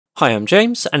Hi, I'm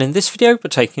James, and in this video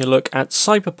we're taking a look at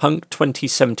Cyberpunk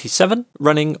 2077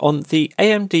 running on the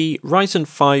AMD Ryzen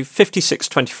 5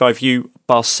 5625U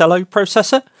Barcelo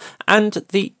processor and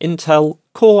the Intel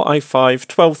Core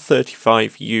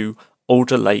i5-1235U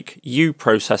Alder Lake-U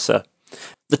processor.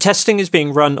 The testing is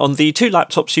being run on the two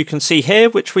laptops you can see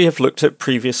here, which we have looked at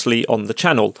previously on the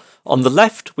channel. On the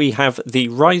left we have the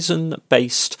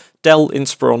Ryzen-based Dell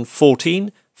Inspiron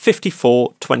 14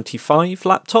 5425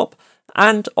 laptop,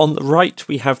 and on the right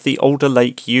we have the Alder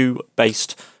Lake-U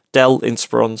based Dell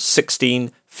Inspiron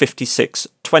 16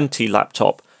 5620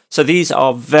 laptop. So these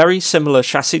are very similar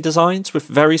chassis designs with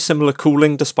very similar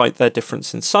cooling despite their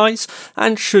difference in size,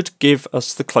 and should give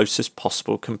us the closest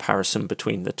possible comparison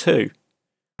between the two.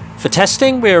 For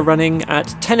testing we are running at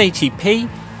 1080p,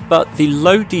 but the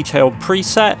low detail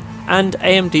preset and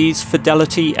AMD's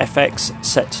Fidelity FX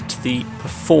set to the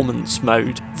performance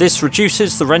mode. This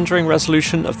reduces the rendering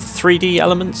resolution of the 3D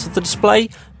elements of the display,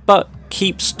 but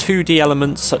keeps 2D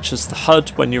elements such as the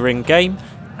HUD when you're in game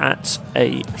at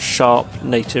a sharp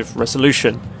native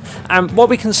resolution. And what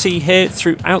we can see here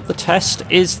throughout the test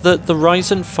is that the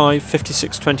Ryzen 5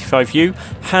 5625U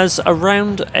has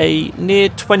around a near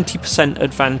 20%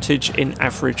 advantage in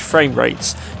average frame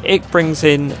rates. It brings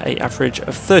in an average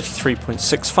of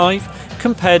 33.65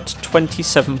 compared to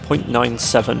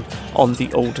 27.97 on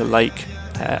the Alder Lake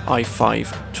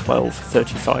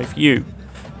i5-1235U.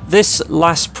 This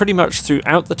lasts pretty much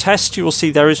throughout the test. You will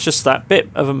see there is just that bit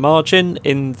of a margin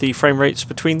in the frame rates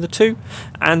between the two,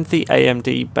 and the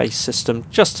AMD base system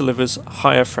just delivers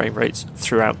higher frame rates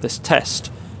throughout this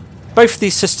test. Both of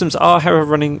these systems are, however,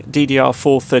 running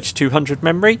DDR4-3200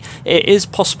 memory. It is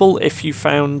possible if you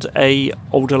found a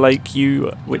Alder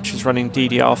Lake-U which is running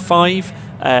DDR5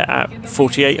 at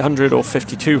 4800 or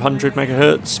 5200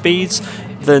 MHz speeds,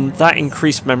 then that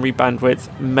increased memory bandwidth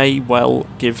may well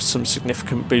give some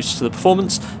significant boost to the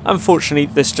performance. Unfortunately,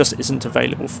 this just isn't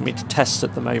available for me to test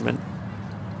at the moment.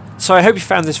 So I hope you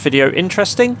found this video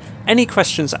interesting. Any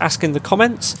questions, ask in the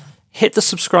comments. Hit the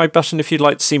subscribe button if you'd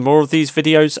like to see more of these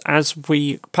videos as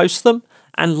we post them,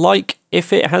 and like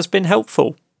if it has been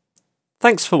helpful.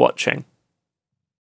 Thanks for watching.